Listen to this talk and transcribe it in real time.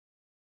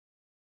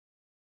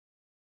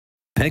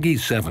Peggy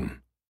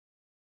 7.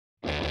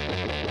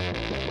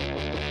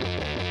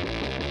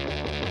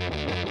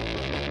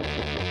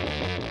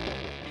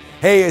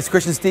 Hey, it's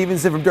Christian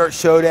Stevenson from DiRT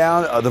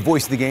Showdown, the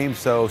voice of the game,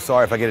 so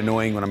sorry if I get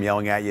annoying when I'm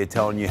yelling at you,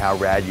 telling you how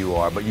rad you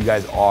are, but you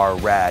guys are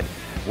rad.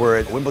 We're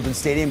at Wimbledon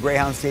Stadium,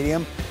 Greyhound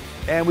Stadium,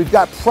 and we've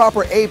got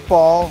proper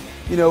 8-ball,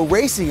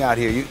 racing out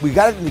here. We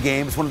got it in the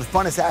game. It's one of the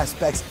funnest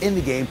aspects in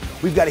the game.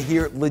 We've got it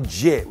here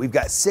legit. We've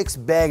got 6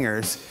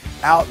 bangers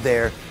out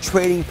there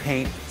trading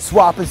paint,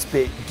 swapping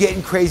spit,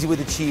 getting crazy with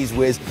the cheese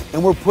whiz,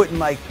 and we're putting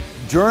like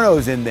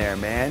journos in there,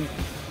 man.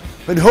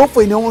 But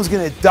hopefully no one's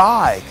gonna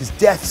die, because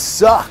death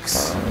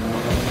sucks.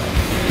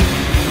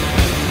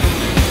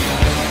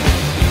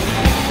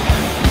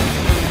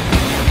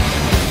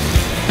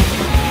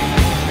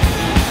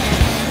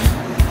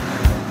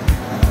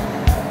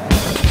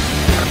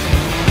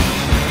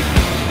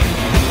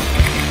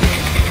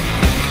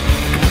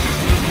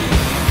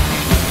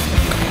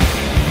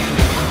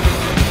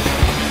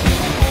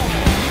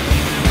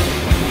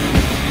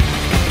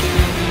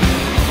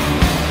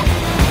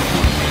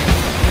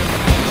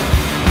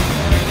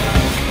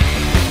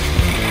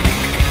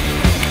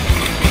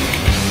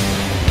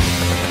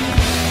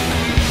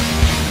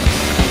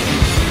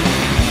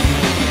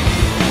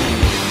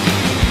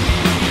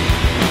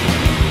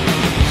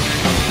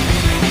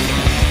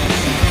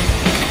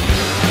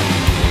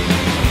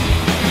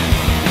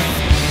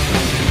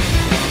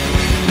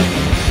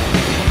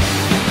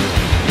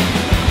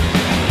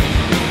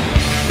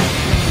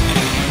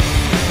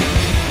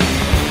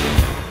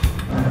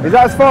 Is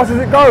that as fast as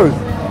it goes?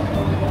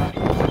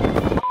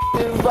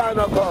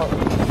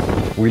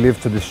 We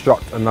live to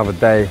destruct another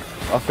day.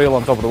 I feel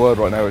on top of the world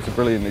right now. It's a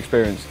brilliant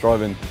experience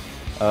driving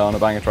on a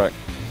banger track.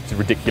 It's a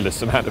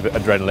ridiculous amount of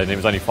adrenaline. It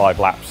was only 5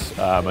 laps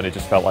and it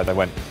just felt like they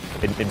went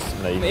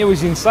instantly. It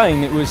was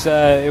insane. It was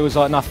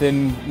like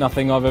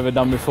nothing I've ever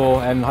done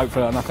before, and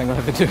hopefully like nothing I'll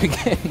ever do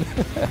again.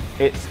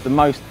 It's the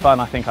most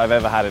fun I think I've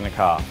ever had in a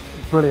car.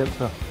 Brilliant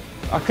stuff.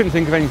 I couldn't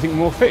think of anything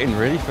more fitting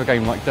really for a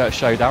game like DiRT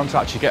Showdown to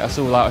actually get us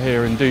all out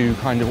here and do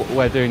kind of what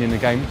we're doing in the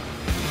game.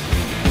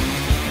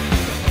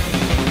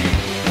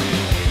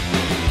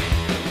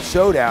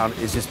 Showdown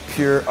is just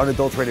pure,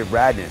 unadulterated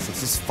radness. It's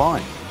just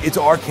fun. It's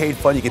arcade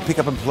fun. You can pick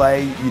up and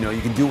play. You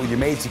can do it with your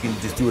mates. You can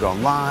just do it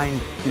online.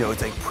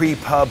 It's like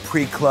pre-pub,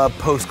 pre-club,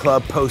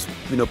 post-club,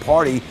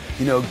 post-party,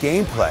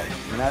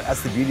 gameplay. And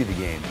that's the beauty of the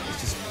game.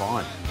 It's just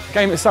fun. The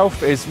game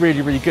itself is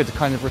really, really good to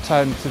kind of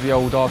return to the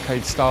old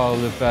arcade style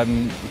of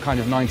kind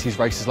of 90s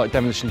races like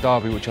Demolition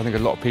Derby, which I think a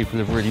lot of people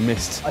have really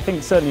missed. I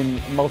think certainly in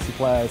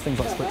multiplayer, things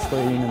like split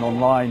screen and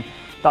online,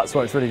 that's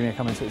where it's really going to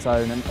come into its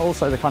own. And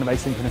also the kind of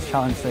asynchronous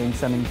challenge thing,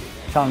 sending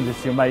challenges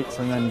to your mates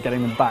and then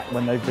getting them back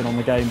when they've been on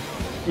the game,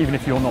 even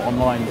if you're not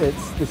online.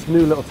 It's this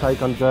new little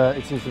take on DiRT.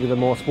 It seems to be the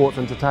more sports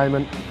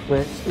entertainment,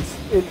 which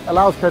it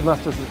allows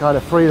Codemasters to kind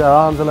of free their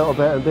arms a little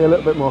bit and be a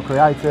little bit more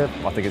creative.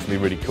 I think it's going to be a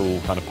really cool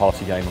kind of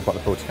party game. I'm quite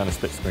looking forward to kind of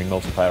split screen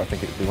multiplayer. I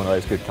think it would be one of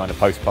those good kind of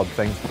post-pub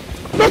things.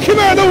 Look him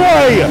out of the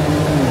way!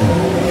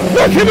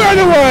 Look him out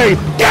of the way!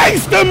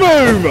 Gangster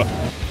move!